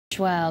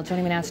Well,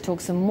 joining me now to talk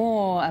some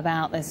more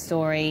about this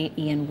story,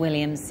 Ian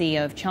Williams,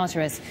 CEO of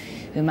Charteris,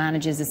 who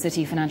manages the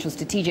City Financial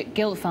Strategic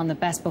Gilt Fund, the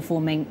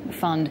best-performing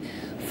fund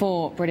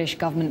for British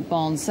government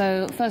bonds.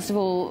 So, first of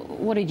all,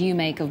 what did you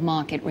make of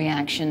market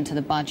reaction to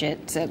the budget?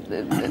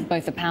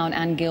 Both the pound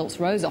and gilts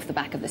rose off the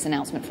back of this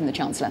announcement from the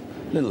Chancellor.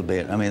 A little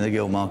bit. I mean, the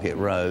gilt market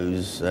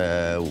rose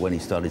when he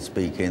started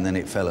speaking, then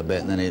it fell a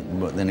bit, and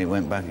then it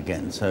went back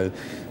again. So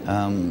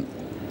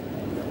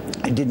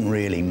it didn't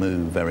really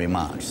move very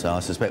much. So I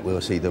suspect we'll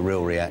see the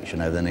real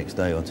reaction over the next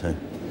day or two.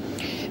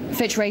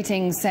 Fitch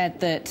Ratings said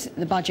that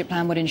the budget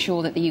plan would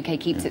ensure that the UK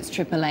keeps its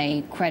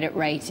AAA credit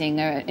rating.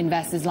 Are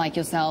investors like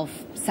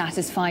yourself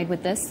satisfied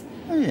with this?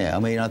 Yeah, I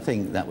mean, I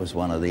think that was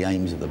one of the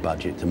aims of the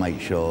budget, to make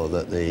sure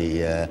that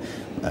the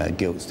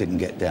gilts didn't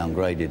get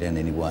downgraded in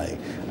any way.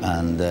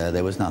 And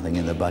there was nothing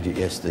in the budget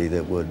yesterday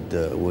that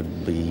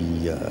would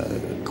be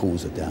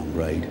cause a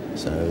downgrade.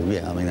 So,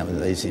 yeah, I mean,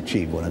 it's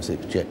achieved one of its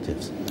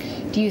objectives.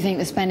 Do you think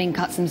the spending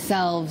cuts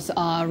themselves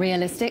are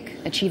realistic,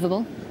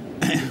 achievable?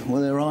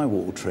 Well, they're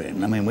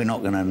eye-watering. I mean, we're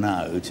not going to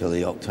know till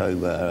the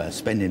October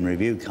spending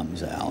review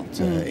comes out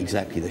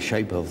exactly the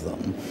shape of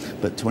them.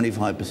 But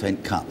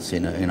 25% cuts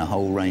in a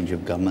whole range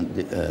of government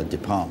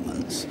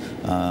departments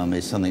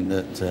is something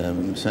that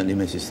certainly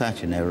Mrs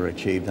Thatcher never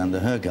achieved under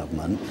her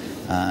government.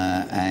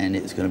 And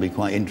it's going to be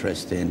quite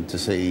interesting to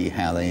see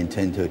how they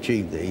intend to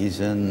achieve these,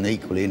 and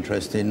equally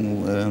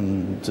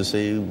interesting to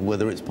see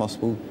whether it's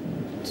possible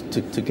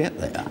to get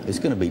there. It's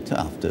going to be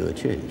tough to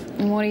achieve.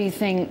 And what do you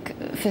think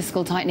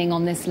fiscal tightening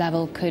on this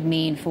level could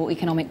mean for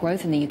economic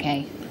growth in the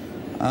UK?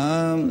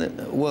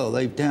 Well,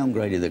 they've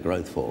downgraded the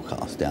growth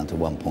forecast down to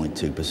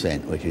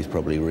 1.2%, which is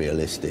probably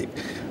realistic.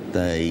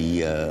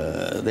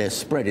 They're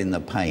spreading the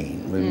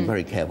pain. We've been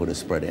very careful to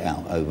spread it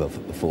out over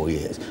 4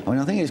 years. I mean,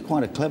 I think it's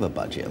quite a clever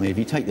budget. I mean, if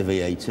you take the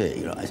VAT,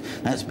 right,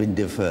 that's been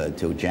deferred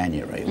till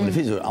January. Well, if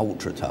it's an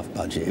ultra-tough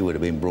budget, it would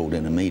have been brought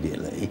in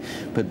immediately.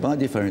 But by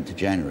deferring it to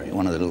January,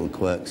 one of the little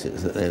quirks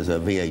is that there's a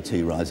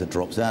VAT rise that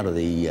drops out of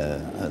the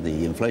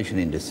inflation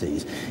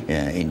indices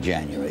in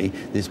January.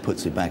 This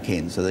puts it back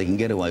in, so they can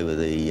get away with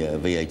the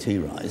VAT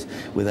rise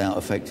without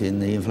affecting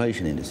the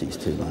inflation indices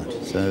too much.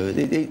 So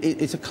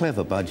it's a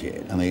clever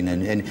budget. I mean,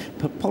 and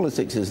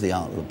politics is the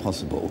art of the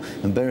possible.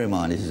 And bear in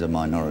mind, this is a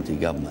minority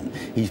government.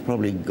 He's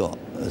probably got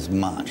as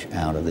much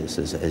out of this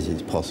as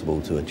is possible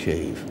to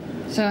achieve.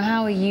 So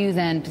how are you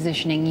then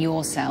positioning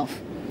yourself?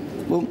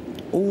 Well,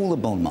 all the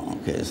bond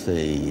markets,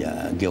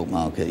 the gilt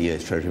market, the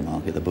US Treasury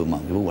market, the bond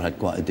market, have all had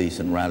quite a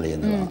decent rally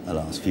in the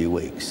last few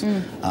weeks.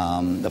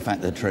 The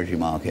fact that the Treasury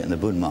market and the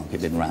bond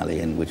market didn't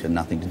rally, and which had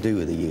nothing to do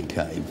with the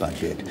UK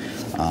budget,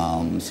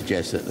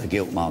 suggests that the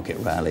gilt market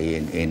rally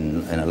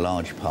in a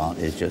large part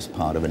is just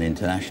part of an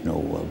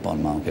international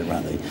bond market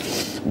rally.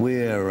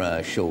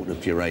 We're short of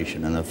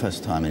duration, and the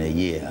first time in a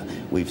year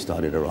we've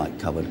started to write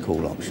covered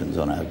call options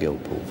on our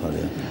gilt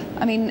portfolio.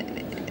 I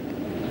mean,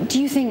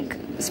 do you think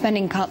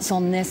spending cuts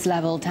on this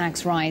level,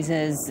 tax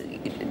rises,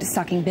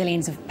 sucking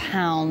billions of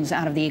pounds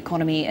out of the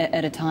economy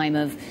at a time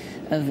of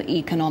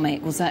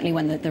economic, well, certainly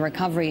when the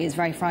recovery is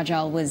very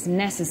fragile, was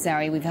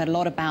necessary? We've heard a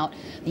lot about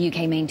the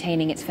UK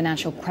maintaining its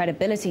financial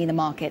credibility in the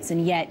markets,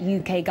 and yet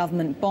UK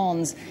government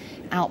bonds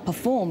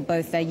outperformed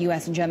both their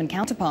US and German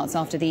counterparts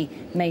after the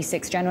May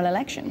 6th general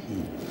election.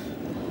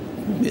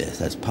 Yes,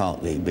 that's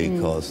partly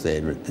because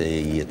they'd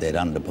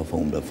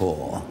underperformed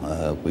before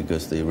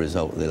because the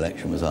result of the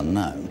election was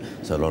unknown.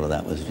 So a lot of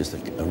that was just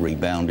a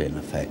rebounding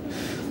effect.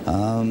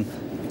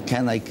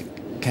 Can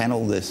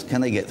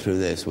they get through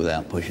this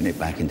without pushing it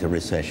back into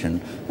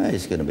recession?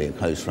 It's going to be a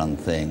close-run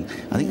thing.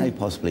 I think they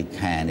possibly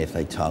can if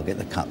they target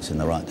the cuts in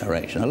the right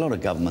direction. A lot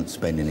of government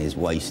spending is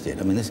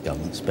wasted. I mean, this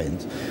government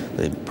spent,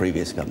 the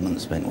previous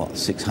government spent, what,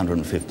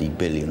 £650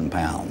 billion.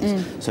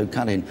 So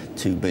cutting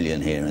 $2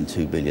 billion here and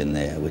 $2 billion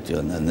there,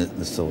 and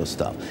this sort of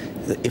stuff,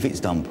 if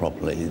it's done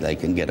properly, they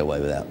can get away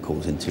without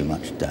causing too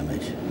much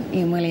damage.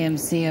 Ian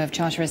Williams, CEO of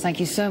Charteris, thank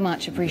you so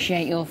much.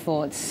 Appreciate your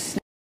thoughts.